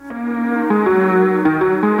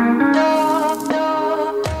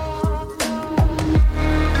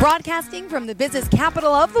Broadcasting from the business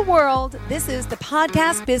capital of the world, this is the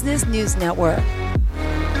Podcast Business News Network.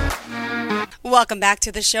 Welcome back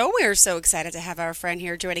to the show. We're so excited to have our friend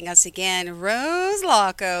here joining us again, Rose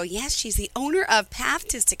Locco. Yes, she's the owner of Path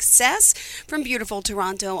to Success from beautiful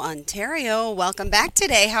Toronto, Ontario. Welcome back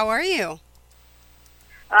today. How are you?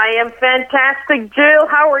 I am fantastic, Jill.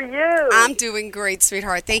 How are you? I'm doing great,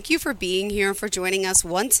 sweetheart. Thank you for being here and for joining us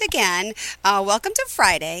once again. Welcome to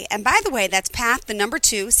Friday. And by the way, that's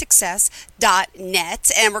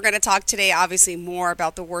path2success.net. And we're going to talk today, obviously, more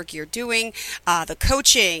about the work you're doing, the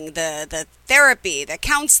coaching, the therapy, the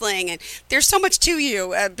counseling. And there's so much to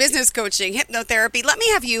you, business coaching, hypnotherapy. Let me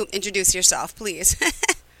have you introduce yourself, please.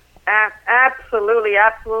 Absolutely,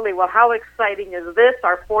 absolutely. Well, how exciting is this,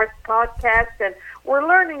 our fourth podcast? And we're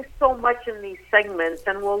learning so much in these segments,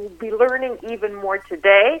 and we'll be learning even more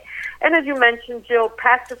today. And as you mentioned, Jill,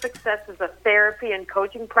 Path to Success is a therapy and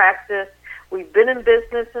coaching practice. We've been in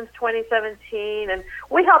business since 2017, and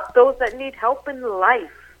we help those that need help in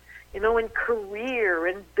life, in career,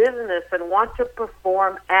 in business, and want to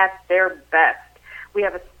perform at their best. We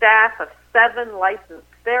have a staff of 7 licensed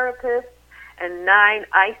therapists and 9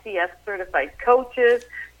 ICF certified coaches,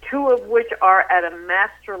 2 of which are at a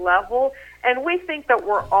master level, and we think that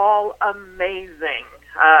we're all amazing.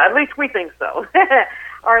 At least we think so.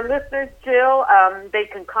 Our listeners, Jill, they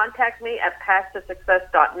can contact me at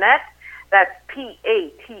path2success.net. That's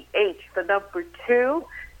PATH, 2,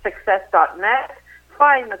 success.net.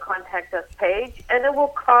 Find the Contact Us page, and it will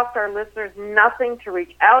cost our listeners nothing to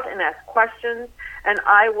reach out and ask questions, and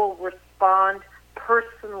I will respond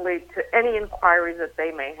personally to any inquiries that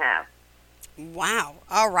they may have. Wow.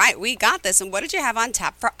 All right. We got this. And what did you have on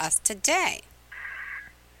tap for us today?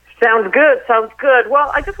 Sounds good. Sounds good.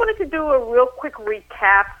 Well, I just wanted to do a real quick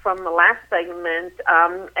recap from the last segment.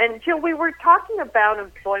 And Jill, we were talking about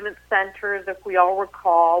employment centers, if we all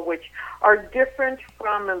recall, which are different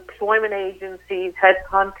from employment agencies,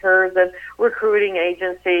 headhunters, and recruiting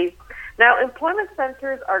agencies. Now, employment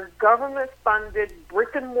centers are government-funded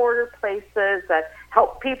brick-and-mortar places that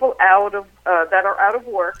help people that are out of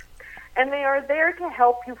work, and they are there to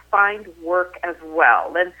help you find work as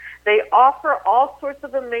well. And they offer all sorts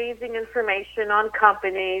of amazing information on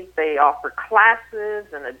companies. They offer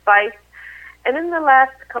classes and advice. And in the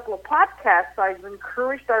last couple of podcasts, I've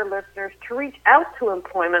encouraged our listeners to reach out to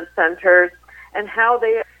employment centers and how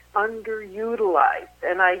they are underutilized.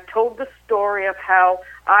 And I told the story of how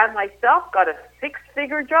I myself got a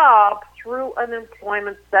 6-figure job through an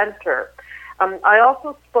employment center. I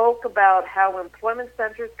also spoke about how employment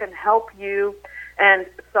centers can help you, and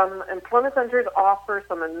some employment centers offer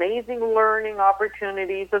some amazing learning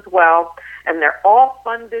opportunities as well, and they're all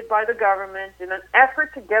funded by the government in an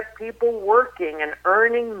effort to get people working and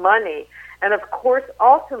earning money, and of course,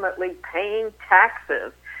 ultimately paying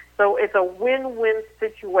taxes. So it's a win-win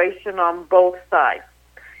situation on both sides.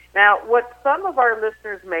 Now, what some of our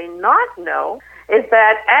listeners may not know is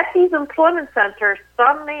that at these employment centers,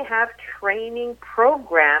 some may have training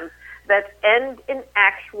programs that end in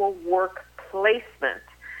actual work placement.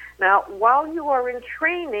 Now, while you are in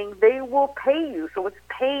training, they will pay you, so it's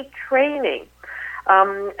paid training.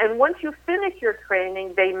 And once you finish your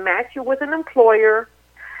training, they match you with an employer.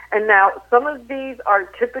 And now, some of these are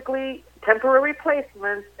typically temporary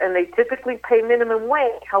placements, and they typically pay minimum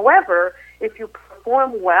wage. However, if you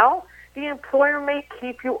perform well, the employer may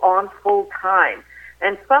keep you on full time.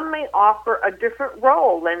 And some may offer a different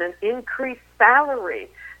role and an increased salary.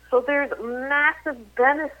 So there's massive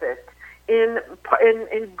benefit in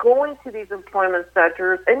going to these employment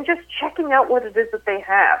centers and just checking out what it is that they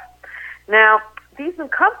have. Now, these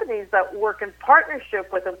companies that work in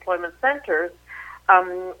partnership with employment centers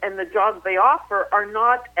and the jobs they offer are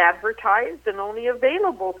not advertised and only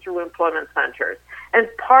available through employment centers. And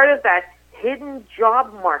part of that hidden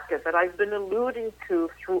job market that I've been alluding to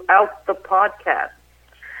throughout the podcast.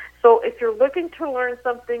 So if you're looking to learn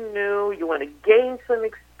something new, you want to gain some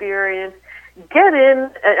experience, get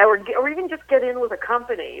in, or even just get in with a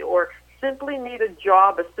company, or simply need a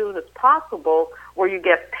job as soon as possible where you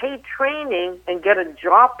get paid training and get a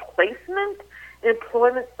job placement,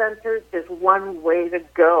 employment centers is one way to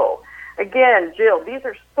go. Again, Jill, these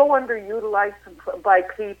are so underutilized by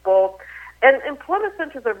people, and employment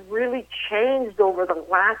centers have really changed over the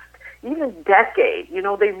last even decade.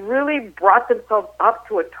 They really brought themselves up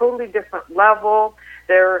to a totally different level.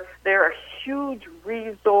 They're a huge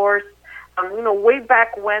resource. Way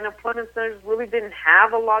back when, employment centers really didn't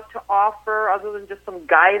have a lot to offer other than just some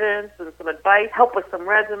guidance and some advice, help with some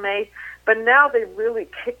resumes. But now they've really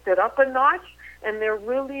kicked it up a notch, and they're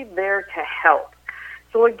really there to help.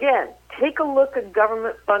 So again, take a look at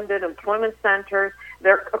government-funded employment centers.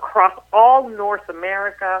 They're across all North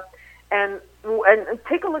America, and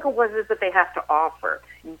take a look at what it is that they have to offer.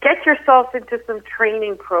 Get yourself into some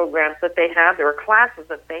training programs that they have. There are classes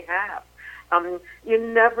that they have. You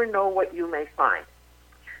never know what you may find.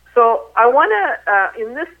 So I want to,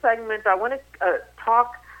 in this segment, I want to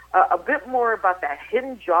talk a bit more about that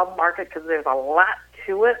hidden job market, because there's a lot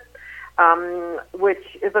to it, which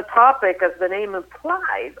is a topic, as the name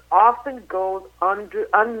implies, often goes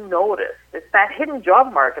unnoticed. It's that hidden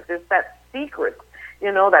job market. There's that secret,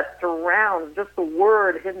 that surrounds just the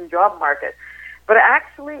word hidden job market. But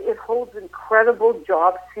actually, it holds incredible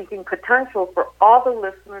job-seeking potential for all the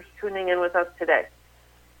listeners tuning in with us today.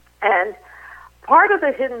 And part of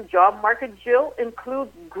the hidden job market, Jill,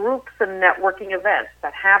 includes groups and networking events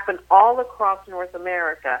that happen all across North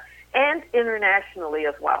America and internationally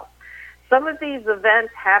as well. Some of these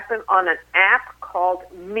events happen on an app called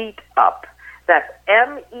Meetup. That's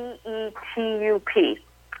MEETUP.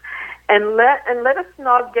 And let us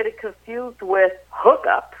not get it confused with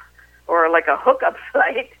Hookup, or like a hookup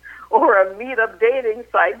site, or a meetup dating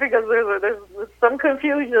site, because there's some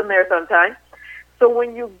confusion there sometimes. So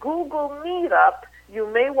when you Google Meetup, you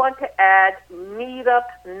may want to add Meetup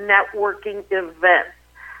networking events,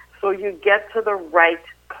 so you get to the right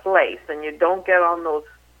place and you don't get on those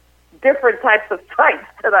different types of sites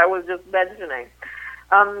that I was just mentioning.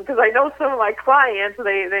 Because I know some of my clients,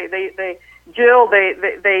 they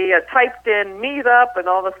typed in Meetup, and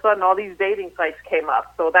all of a sudden all these dating sites came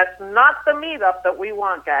up. So that's not the Meetup that we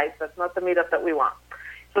want, guys. That's not the Meetup that we want.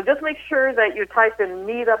 So just make sure that you type in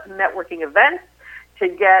Meetup networking events to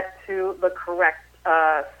get to the correct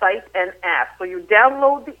site and app. So you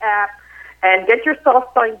download the app and get yourself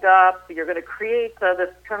signed up. So you're going to create this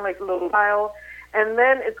kind of like little file, and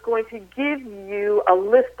then it's going to give you a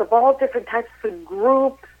list of all different types of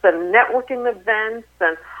groups and networking events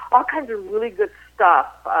and all kinds of really good stuff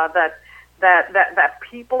that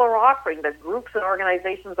people are offering, that groups and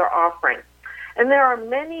organizations are offering. And there are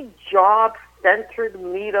many job-centered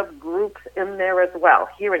Meetup groups in there as well.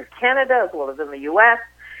 Here in Canada, as well as in the U.S.,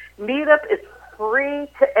 Meetup is free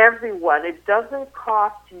to everyone. It doesn't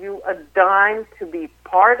cost you a dime to be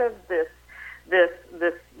part of this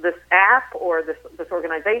app or this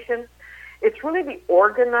organization. It's really the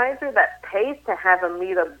organizer that pays to have a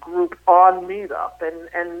Meetup group on Meetup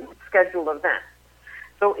and schedule events.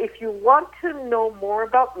 So if you want to know more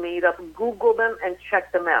about Meetup, Google them and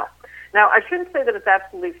check them out. Now, I shouldn't say that it's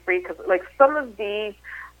absolutely free, because like some of these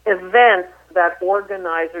events that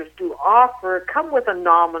organizers do offer come with a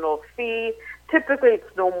nominal fee. Typically,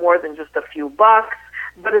 it's no more than just a few bucks,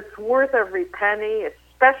 but it's worth every penny,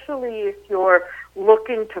 especially if you're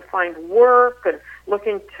looking to find work and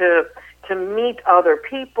looking to meet other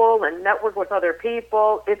people and network with other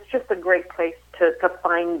people. It's just a great place to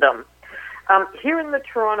find them. Here in the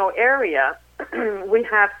Toronto area, we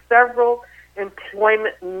have several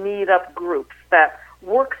employment Meetup groups that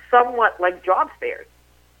work somewhat like job fairs.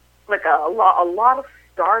 Like a lot of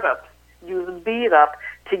startups use Meetup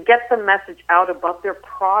to get the message out about their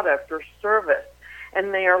product or service,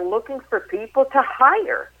 and they are looking for people to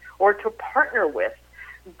hire or to partner with.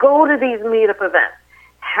 Go to these Meetup events.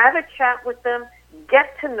 Have a chat with them,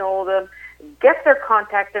 get to know them, get their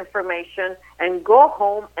contact information, and go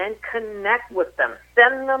home and connect with them.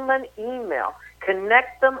 Send them an email.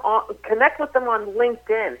 Connect with them on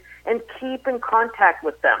LinkedIn, and keep in contact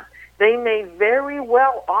with them. They may very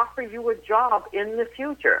well offer you a job in the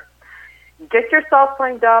future. Get yourself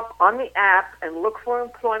signed up on the app and look for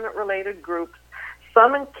employment-related groups.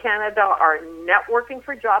 Some in Canada are networking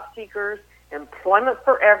for job seekers, employment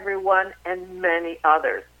for everyone, and many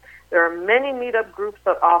others. There are many Meetup groups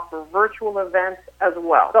that offer virtual events as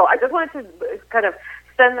well. So I just wanted to kind of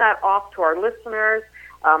send that off to our listeners.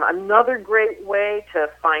 Another great way to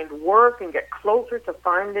find work and get closer to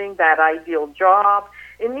finding that ideal job.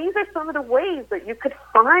 And these are some of the ways that you could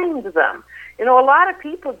find them. A lot of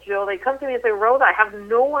people, Jill, they come to me and say, Rhoda, I have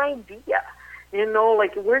no idea,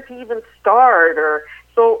 like where to even start.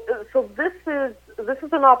 So this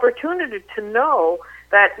is an opportunity to know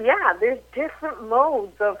that, yeah, there's different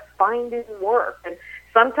modes of finding work. And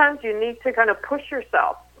sometimes you need to kind of push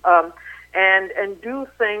yourself and do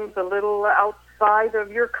things a little outside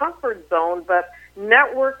of your comfort zone. But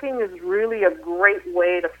networking is really a great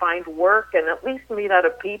way to find work and at least meet other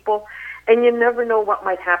people. And you never know what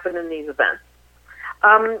might happen in these events.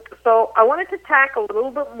 So I wanted to tackle a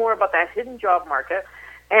little bit more about that hidden job market.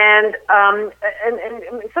 And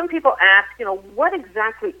some people ask, what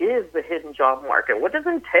exactly is the hidden job market? What does it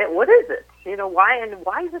entail? What is it?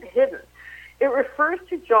 Why is it hidden? It refers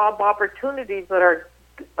to job opportunities that are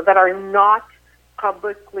that are not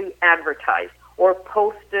publicly advertised or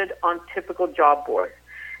posted on typical job boards.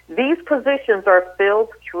 These positions are filled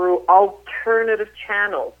through alternative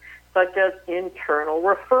channels, such as internal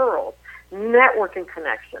referrals, networking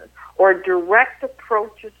connections, or direct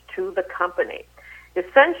approaches to the company.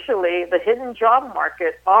 Essentially, the hidden job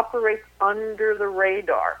market operates under the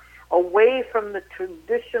radar, away from the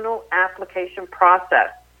traditional application process.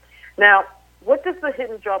 Now, what does the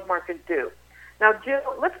hidden job market do? Now, Jill,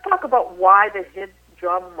 let's talk about why the hidden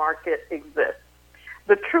job market exists.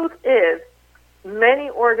 The truth is, many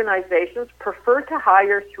organizations prefer to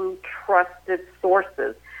hire through trusted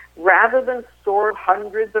sources rather than sort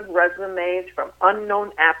hundreds of resumes from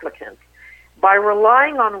unknown applicants. By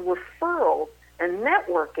relying on referrals and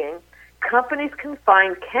networking, companies can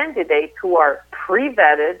find candidates who are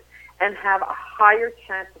pre-vetted and have a higher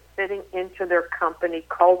chance of fitting into their company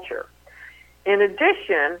culture. In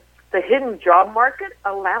addition, the hidden job market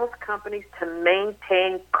allows companies to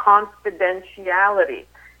maintain confidentiality,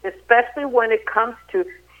 especially when it comes to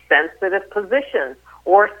sensitive positions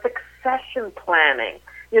or succession planning.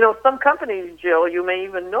 You know, some companies, Jill, you may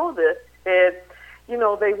even know this, is, you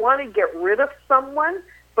know, they want to get rid of someone,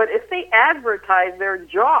 but if they advertise their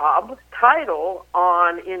job title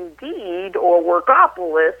on Indeed or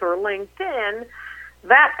Workopolis or LinkedIn,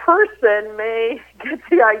 that person may get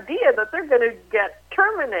the idea that they're going to get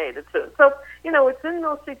terminated soon. So, you know, it's in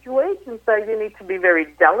those situations that you need to be very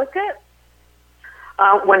delicate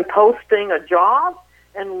when posting a job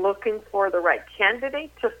and looking for the right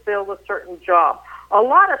candidate to fill a certain job. A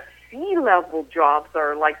lot of C-level jobs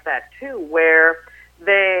are like that too, where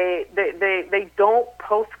they don't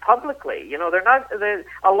post publicly. You know,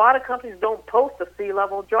 a lot of companies don't post a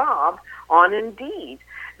C-level job on Indeed.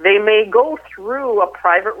 They may go through a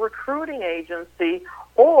private recruiting agency,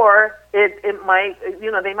 or it might, you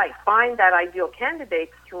know, they might find that ideal candidate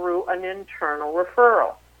through an internal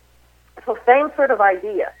referral. So same sort of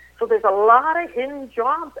idea. So there's a lot of hidden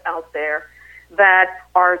jobs out there that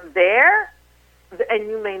are there, and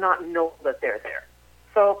you may not know that they're there.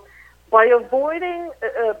 So by avoiding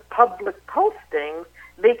public postings,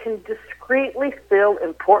 they can discreetly fill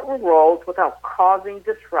important roles without causing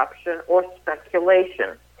disruption or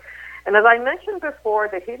speculation. And as I mentioned before,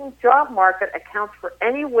 the hidden job market accounts for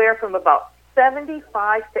anywhere from about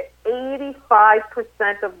 75 to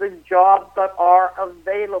 85% of the jobs that are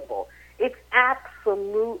available. It's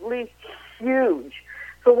absolutely huge.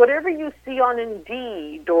 So whatever you see on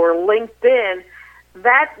Indeed or LinkedIn,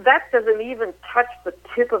 that doesn't even touch the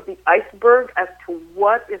tip of the iceberg as to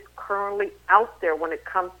what is currently out there when it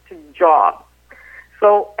comes to jobs.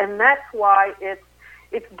 So, and that's why it's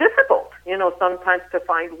difficult, you know, sometimes to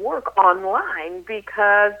find work online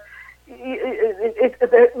because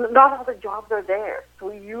not all the jobs are there.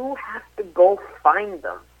 So you have to go find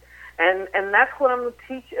them. And that's what I'm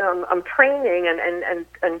training and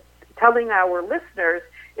telling our listeners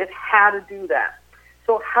is how to do that.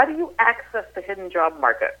 So how do you access the hidden job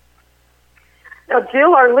market? Now,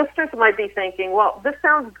 Jill, our listeners might be thinking, well, this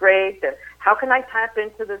sounds great, and how can I tap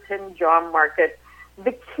into this hidden job market?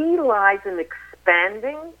 The key lies in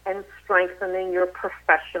expanding and strengthening your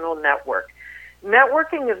professional network.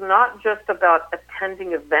 Networking is not just about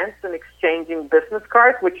attending events and exchanging business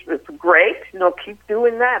cards, which is great. You know, keep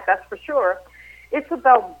doing that, that's for sure. It's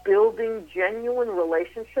about building genuine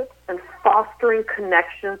relationships and fostering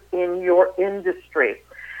connections in your industry.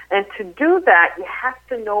 And to do that, you have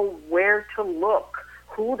to know where to look,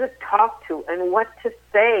 who to talk to, and what to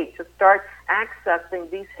say to start accessing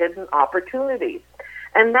these hidden opportunities.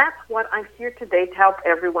 And that's what I'm here today to help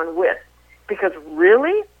everyone with. Because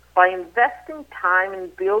really, by investing time in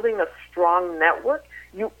building a strong network,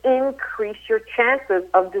 you increase your chances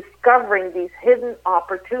of discovering these hidden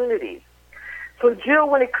opportunities. So, Jill,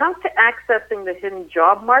 when it comes to accessing the hidden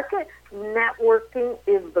job market, networking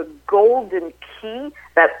is the golden key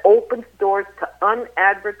that opens doors to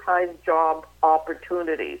unadvertised job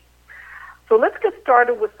opportunities. So let's get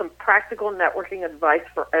started with some practical networking advice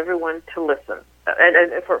for everyone to listen,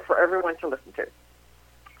 and for everyone to listen to.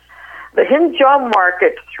 The hidden job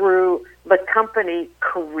market through the company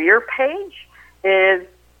career page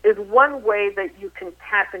is one way that you can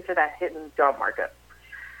tap into that hidden job market.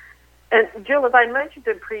 And Jill, as I mentioned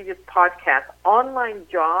in previous podcasts, online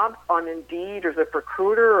jobs on Indeed or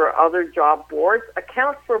ZipRecruiter or other job boards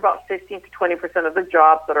accounts for about 15 to 20% of the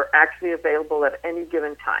jobs that are actually available at any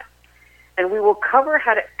given time. And we will cover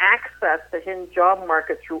how to access the hidden job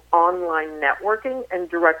market through online networking and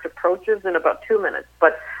direct approaches in about 2 minutes.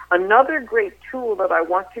 But another great tool that I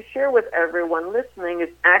want to share with everyone listening is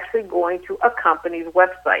actually going to a company's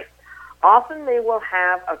website. Often they will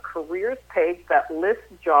have a careers page that lists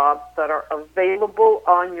jobs that are available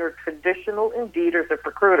on your traditional Indeed or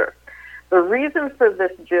ZipRecruiter. The reason for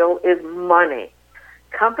this, Jill, is money.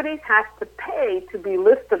 Companies have to pay to be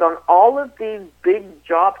listed on all of these big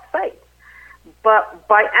job sites. But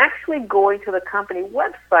by actually going to the company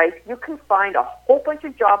website, you can find a whole bunch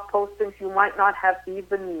of job postings you might not have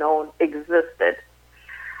even known existed.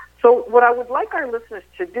 So what I would like our listeners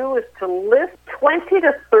to do is to list 20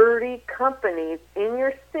 to 30 companies in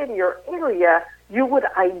your city or area you would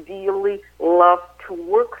ideally love to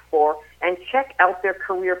work for and check out their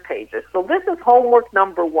career pages. So this is homework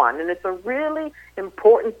number one, and it's a really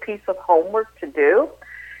important piece of homework to do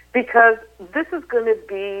because this is going to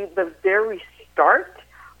be the very start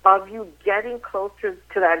of you getting closer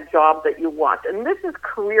to that job that you want. And this is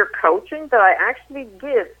career coaching that I actually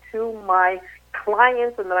give to my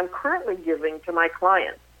clients and that I'm currently giving to my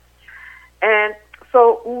clients. And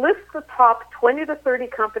so list the top 20 to 30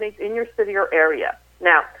 companies in your city or area.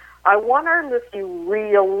 Now, I want our list to be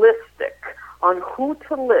realistic on who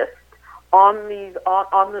to list on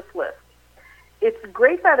this list. It's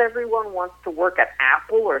great that everyone wants to work at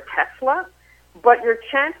Apple or Tesla, but your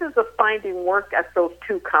chances of finding work at those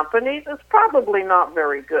two companies is probably not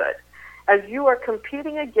very good, as you are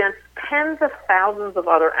competing against tens of thousands of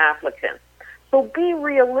other applicants. So be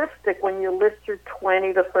realistic when you list your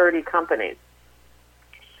 20 to 30 companies.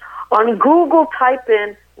 On Google, type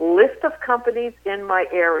in list of companies in my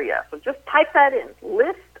area. So just type that in,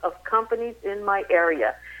 list of companies in my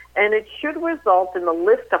area. And it should result in a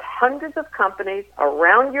list of hundreds of companies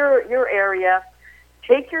around your area.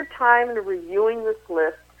 Take your time in reviewing this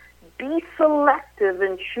list. Be selective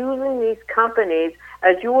in choosing these companies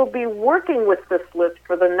as you will be working with this list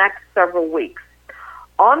for the next several weeks.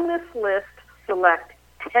 On this list, select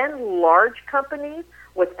 10 large companies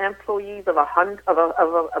with employees of about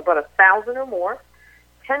 1,000 or more,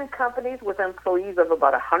 10 companies with employees of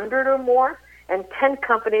about 100 or more, and 10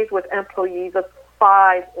 companies with employees of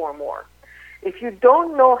 5 or more. If you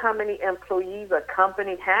don't know how many employees a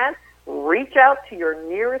company has, reach out to your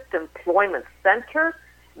nearest employment center.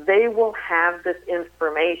 They will have this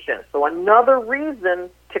information. So another reason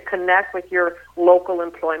to connect with your local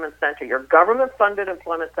employment center, your government-funded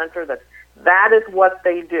employment center, that is what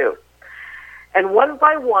they do. And one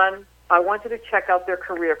by one, I want you to check out their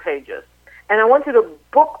career pages. And I want you to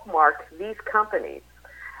bookmark these companies.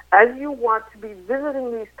 As you want to be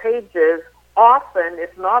visiting these pages often,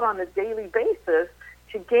 if not on a daily basis,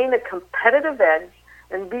 to gain a competitive edge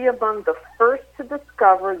and be among the first to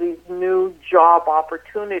discover these new job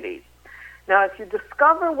opportunities. Now, if you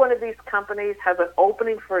discover one of these companies has an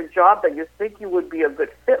opening for a job that you think you would be a good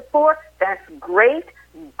fit for, that's great.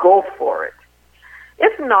 Go for it.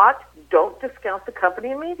 If not, don't discount the company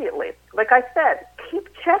immediately. Like I said, keep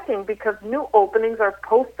checking because new openings are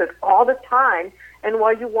posted all the time, and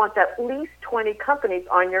while you want at least 20 companies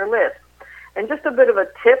on your list. And just a bit of a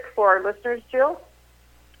tip for our listeners, Jill,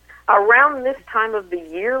 around this time of the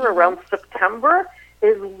year, around September,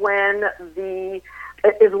 is when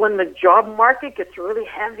the job market gets really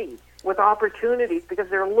heavy with opportunities because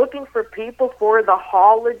they're looking for people for the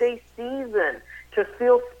holiday season, to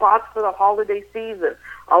fill spots for the holiday season.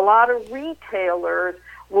 A lot of retailers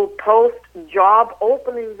will post job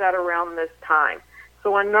openings at around this time.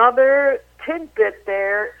 So another tidbit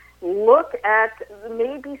there, look at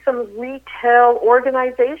maybe some retail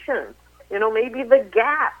organizations, maybe the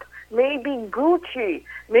Gap, maybe Gucci,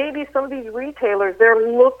 maybe some of these retailers,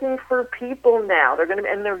 they're looking for people now. They're going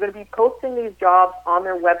to be posting these jobs on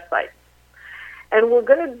their website. And we're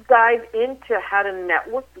going to dive into how to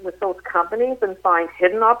network with those companies and find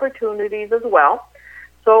hidden opportunities as well.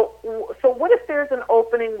 So what if there's an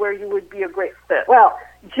opening where you would be a great fit? Well,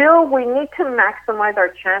 Jill, we need to maximize our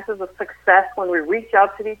chances of success when we reach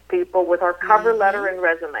out to these people with our cover letter and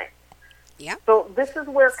resume. Yeah. So this is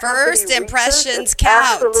where first impressions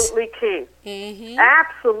count. Absolutely key. Mm-hmm.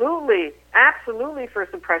 Absolutely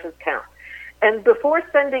first impressions count. And before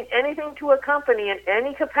sending anything to a company in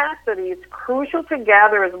any capacity, it's crucial to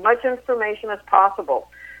gather as much information as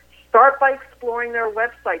possible. Start by exploring their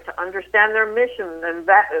website to understand their mission and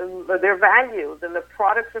their values and the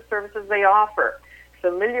products or services they offer.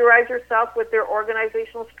 Familiarize yourself with their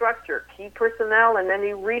organizational structure, key personnel, and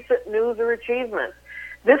any recent news or achievements.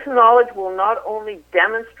 This knowledge will not only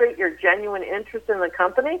demonstrate your genuine interest in the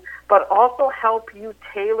company, but also help you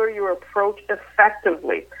tailor your approach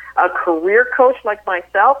effectively. A career coach like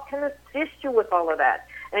myself can assist you with all of that,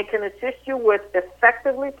 and can assist you with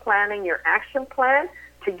effectively planning your action plan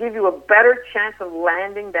to give you a better chance of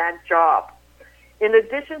landing that job. In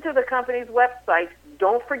addition to the company's website,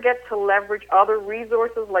 don't forget to leverage other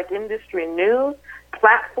resources like industry news,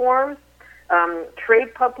 platforms,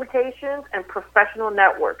 trade publications, and professional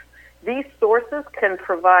networks. These sources can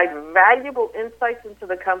provide valuable insights into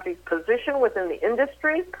the company's position within the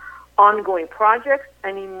industry, ongoing projects,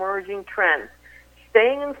 and emerging trends.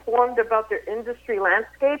 Staying informed about their industry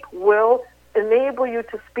landscape will enable you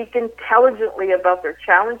to speak intelligently about their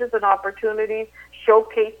challenges and opportunities,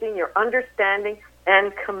 showcasing your understanding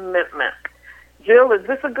and commitment. Jill, is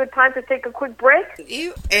this a good time to take a quick break?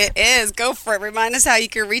 It is. Go for it. Remind us how you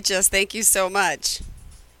can reach us. Thank you so much.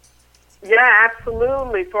 Yeah,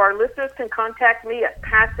 absolutely. So our listeners can contact me at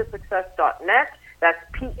pathtosuccess.net. That's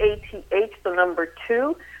PATH, the number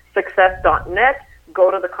 2, success.net.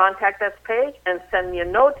 Go to the Contact Us page and send me a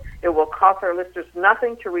note. It will cost our listeners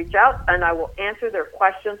nothing to reach out, and I will answer their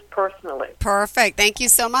questions personally. Perfect. Thank you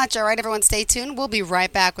so much. All right, everyone, stay tuned. We'll be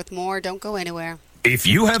right back with more. Don't go anywhere. If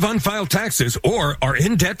you have unfiled taxes or are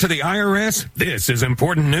in debt to the IRS, this is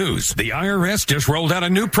important news. The IRS just rolled out a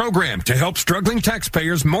new program to help struggling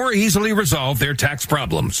taxpayers more easily resolve their tax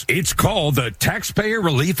problems. It's called the Taxpayer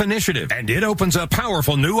Relief Initiative, and it opens up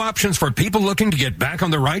powerful new options for people looking to get back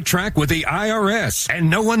on the right track with the IRS. And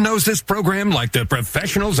no one knows this program like the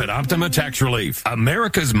professionals at Optima Tax Relief,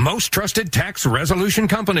 America's most trusted tax resolution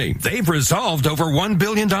company. They've resolved over $1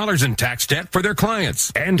 billion in tax debt for their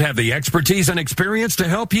clients and have the expertise and experience to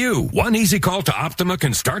help you. One easy call to Optima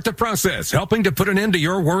can start the process, helping to put an end to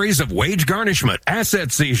your worries of wage garnishment,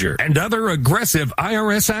 asset seizure, and other aggressive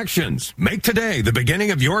IRS actions. Make today the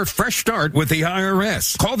beginning of your fresh start with the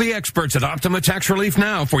IRS. Call the experts at Optima Tax Relief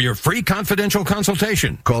now for your free confidential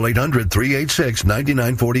consultation. Call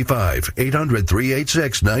 800-386-9945.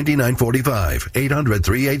 800-386-9945.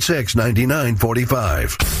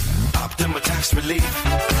 800-386-9945. Optima Tax Relief.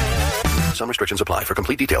 Some restrictions apply. For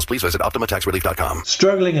complete details, please visit OptimaTaxRelief.com.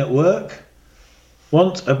 Struggling at work?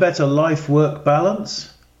 Want a better life-work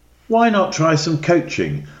balance? Why not try some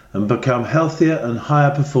coaching and become healthier and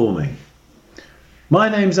higher performing? My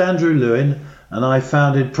name's Andrew Lewin, and I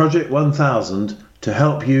founded Project 1000 to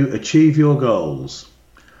help you achieve your goals.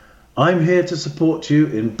 I'm here to support you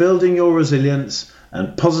in building your resilience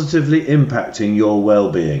and positively impacting your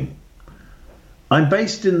well-being. I'm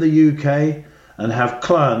based in the UK and have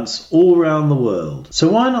clients all around the world. So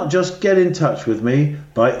why not just get in touch with me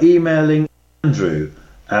by emailing Andrew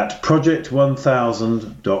at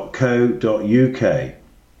project1000.co.uk.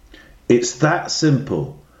 It's that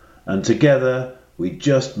simple, and together we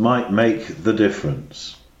just might make the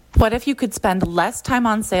difference. What if you could spend less time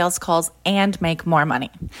on sales calls and make more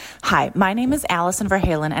money? Hi, my name is Allison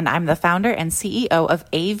Verhalen, and I'm the founder and CEO of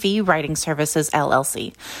AV Writing Services,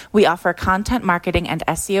 LLC. We offer content marketing and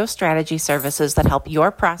SEO strategy services that help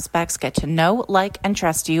your prospects get to know, like, and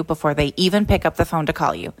trust you before they even pick up the phone to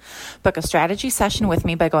call you. Book a strategy session with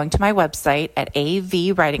me by going to my website at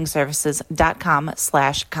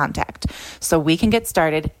avwritingservices.com/contact so we can get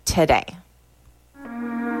started today.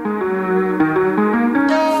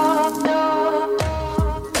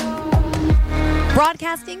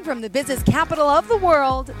 Broadcasting from the business capital of the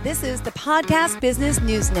world, this is the Podcast Business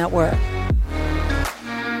News Network.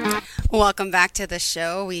 Welcome back to the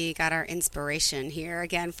show. We got our inspiration here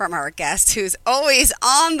again from our guest who's always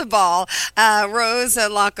on the ball, Rose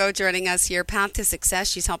Locco, joining us here. Path to Success.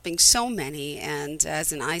 She's helping so many, and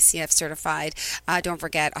as an ICF certified, don't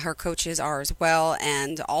forget her coaches are as well,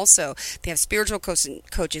 and also they have spiritual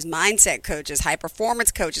coaches, mindset coaches, high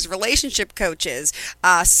performance coaches, relationship coaches,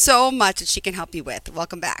 so much that she can help you with.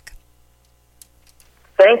 Welcome back.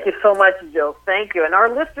 Thank you so much, Jill. Thank you. And our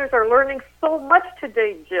listeners are learning so much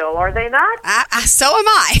today, Jill, are they not? So am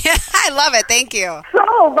I. I love it. Thank you.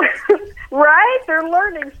 So, right? They're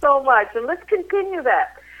learning so much. And let's continue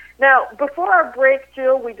that. Now, before our break,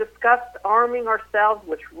 Jill, we discussed arming ourselves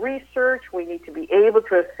with research. We need to be able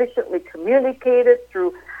to efficiently communicate it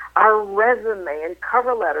through our resume and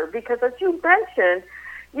cover letter. Because as you mentioned,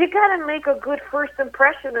 you got to make a good first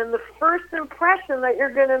impression, and the first impression that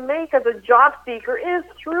you're going to make as a job seeker is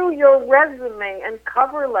through your resume and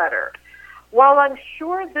cover letter. While I'm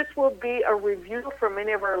sure this will be a review for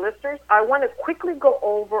many of our listeners, I want to quickly go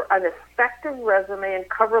over an effective resume and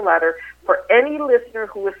cover letter for any listener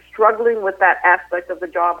who is struggling with that aspect of the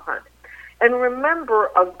job hunt. And remember,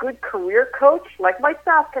 a good career coach like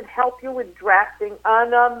myself can help you with drafting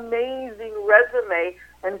an amazing resume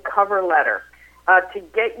and cover letter. To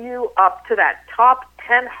get you up to that top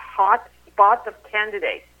 10 hot spots of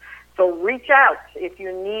candidates. So reach out if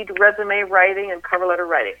you need resume writing and cover letter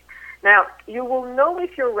writing. Now, you will know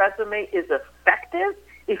if your resume is effective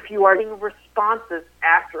if you are getting responses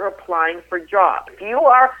after applying for jobs. If you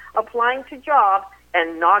are applying to jobs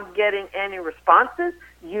and not getting any responses,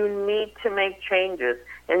 you need to make changes.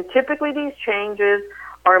 And typically these changes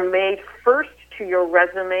are made first to your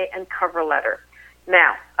resume and cover letter.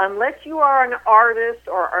 Now, unless you are an artist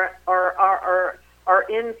or are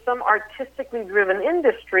in some artistically driven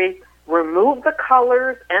industry, remove the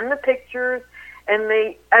colors and the pictures and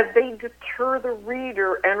as they deter the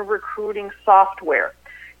reader and recruiting software.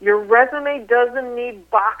 Your resume doesn't need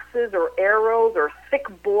boxes or arrows or thick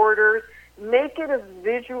borders. Make it as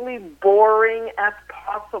visually boring as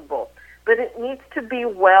possible, but it needs to be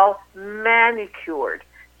well manicured.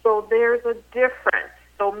 So there's a difference.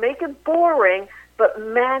 So make it boring, but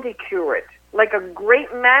manicure it. Like a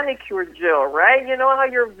great manicure, Jill, right? You know how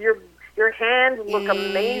your hands look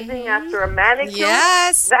amazing after a manicure?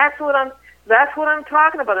 Yes. That's what I'm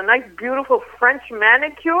talking about. A nice, beautiful French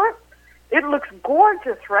manicure. It looks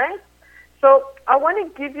gorgeous, right? So I want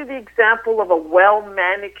to give you the example of a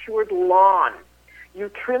well-manicured lawn. You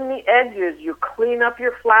trim the edges, you clean up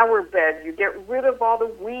your flower bed, you get rid of all the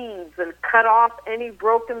weeds and cut off any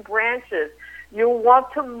broken branches. You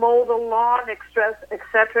want to mow the lawn, et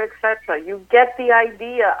cetera, et cetera. You get the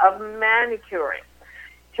idea of manicuring.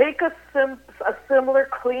 Take a similar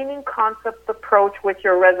cleaning concept approach with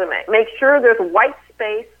your resume. Make sure there's white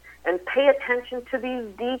space and pay attention to these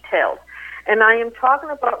details. And I am talking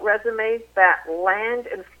about resumes that land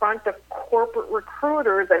in front of corporate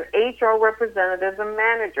recruiters and HR representatives and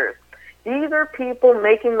managers. These are people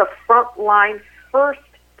making the frontline first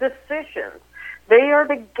decisions. They are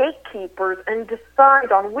the gatekeepers and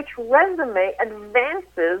decide on which resume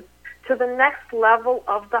advances to the next level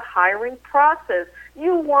of the hiring process.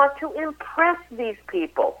 You want to impress these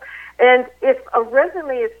people. And if a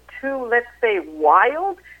resume is too, let's say,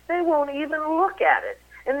 wild, they won't even look at it.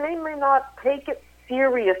 And they may not take it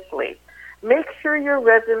seriously. Make sure your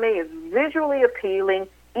resume is visually appealing,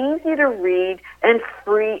 easy to read, and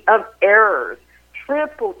free of errors.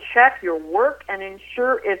 Triple check your work and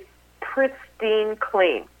ensure it's pristine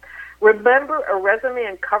clean. Remember, a resume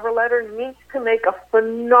and cover letter needs to make a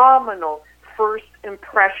phenomenal first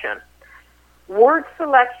impression. Word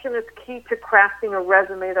selection is key to crafting a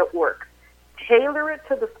resume that works. Tailor it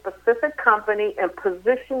to the specific company and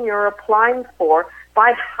position you're applying for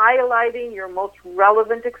by highlighting your most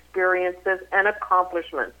relevant experiences and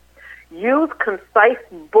accomplishments. Use concise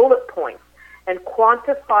bullet points and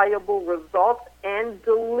quantifiable results and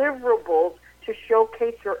deliverables to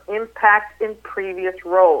showcase your impact in previous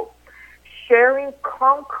roles. Sharing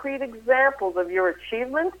concrete examples of your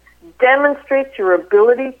achievements demonstrates your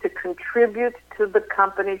ability to contribute to the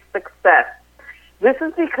company's success. This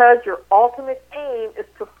is because your ultimate aim is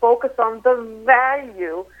to focus on the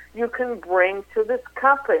value you can bring to this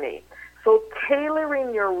company. So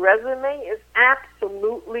tailoring your resume is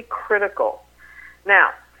absolutely critical.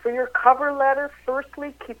 Now, for your cover letter,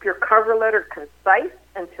 firstly, keep your cover letter concise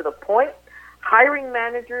and to the point. Hiring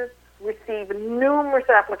managers receive numerous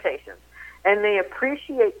applications, and they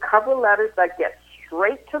appreciate cover letters that get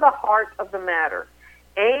straight to the heart of the matter.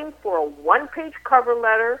 Aim for a one-page cover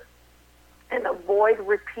letter and avoid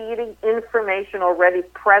repeating information already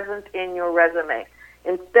present in your resume.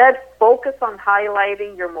 Instead, focus on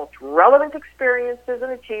highlighting your most relevant experiences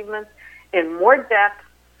and achievements in more depth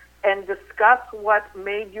and discuss what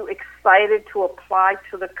made you excited to apply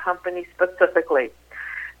to the company specifically.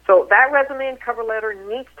 So that resume and cover letter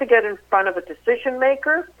needs to get in front of a decision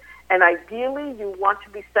maker, and ideally you want to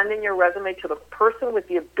be sending your resume to the person with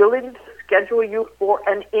the ability to schedule you for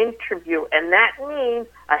an interview, and that means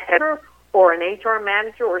a header or an HR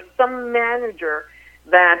manager or some manager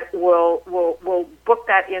that will book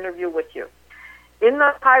that interview with you. In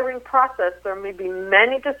the hiring process, there may be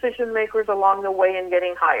many decision makers along the way in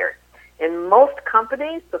getting hired. In most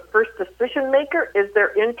companies, the first decision maker is their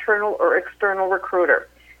internal or external recruiter.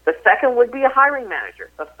 The second would be a hiring manager.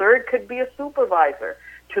 The third could be a supervisor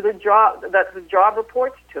to the job that the job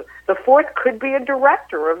reports to. The fourth could be a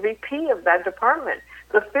director or a VP of that department.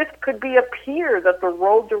 The fifth could be a peer that the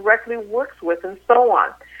role directly works with, and so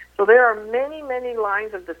on. So there are many, many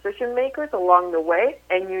lines of decision makers along the way,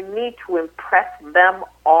 and you need to impress them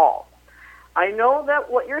all. I know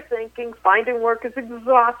that what you're thinking, finding work is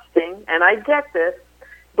exhausting, and I get this.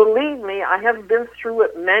 Believe me, I have been through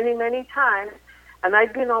it many, many times, and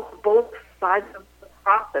I've been on both sides of the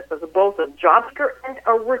process as both a job seeker and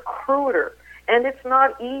a recruiter, and it's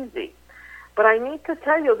not easy. But I need to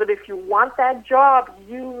tell you that if you want that job,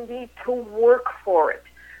 you need to work for it.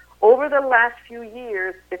 Over the last few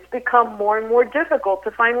years, it's become more and more difficult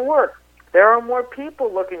to find work. There are more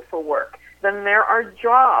people looking for work. than there are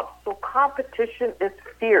jobs. So competition is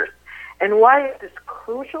fierce. And why it is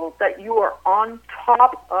crucial that you are on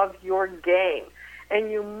top of your game,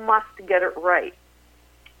 and you must get it right.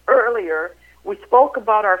 Earlier, we spoke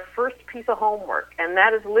about our first piece of homework, and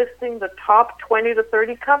that is listing the top 20 to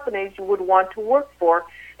 30 companies you would want to work for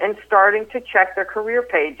and starting to check their career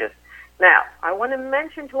pages. Now, I want to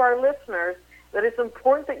mention to our listeners that it's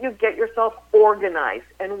important that you get yourself organized,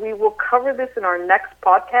 and we will cover this in our next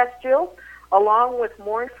podcast, Jill, along with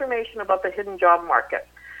more information about the hidden job market.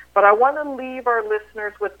 But I want to leave our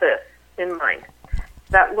listeners with this in mind,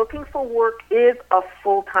 that looking for work is a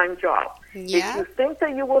full-time job. Yeah. If you think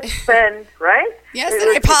that you will spend, right? Yes,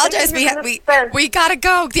 and I apologize. We got to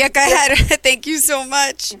go. Yeah, go ahead. Thank you so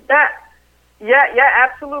much. Yeah,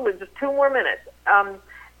 absolutely. Just 2 more minutes.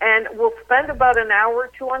 And we'll spend about an hour or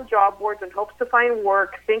 2 on job boards in hopes to find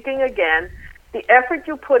work, thinking again. The effort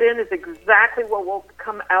you put in is exactly what will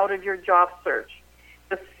come out of your job search.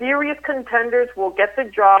 The serious contenders will get the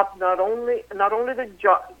job, not only the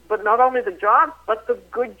jobs, but the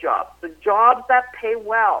good jobs, the jobs that pay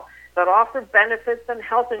well, that offer benefits and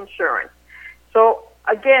health insurance. So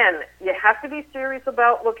again, you have to be serious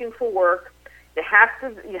about looking for work. You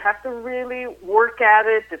have to really work at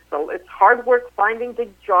it. It's hard work finding the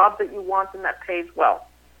job that you want and that pays well.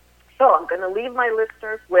 So I'm going to leave my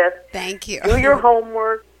listeners with, thank you. Do your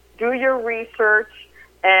homework, do your research,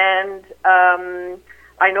 and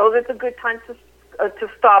I know that's a good time to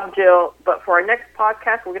stop, Jill, but for our next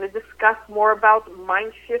podcast, we're going to discuss more about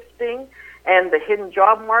mind shifting and the hidden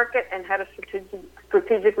job market and how to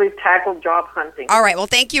strategically tackle job hunting. All right. Well,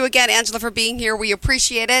 thank you again, Angela, for being here. We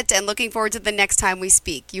appreciate it and looking forward to the next time we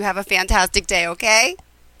speak. You have a fantastic day, okay?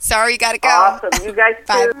 Sorry, you got to go. Awesome. You guys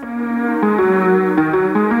too.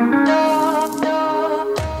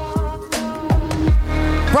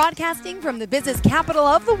 Broadcasting from the business capital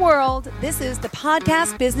of the world, this is the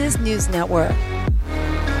Podcast Business News Network.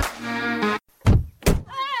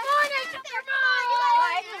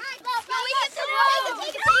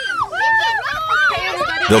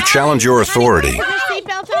 They'll challenge your authority.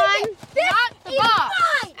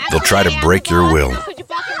 They'll try to break your will.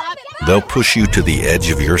 They'll push you to the edge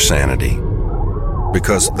of your sanity.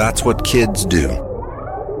 Because that's what kids do.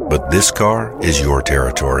 But this car is your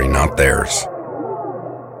territory, not theirs.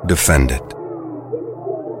 Defend it.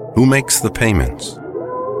 Who makes the payments?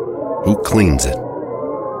 Who cleans it?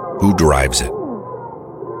 Who drives it?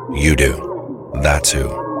 You do. That's who.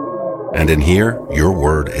 And in here, your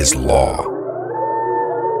word is law.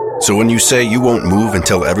 So when you say you won't move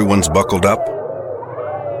until everyone's buckled up,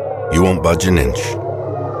 you won't budge an inch.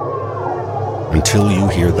 Until you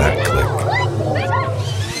hear that click.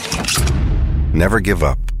 Never give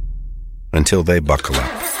up until they buckle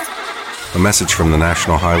up. A message from the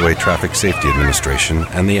National Highway Traffic Safety Administration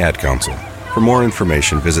and the Ad Council. For more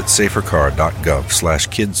information, visit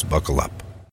safercar.gov/kidsbuckleup.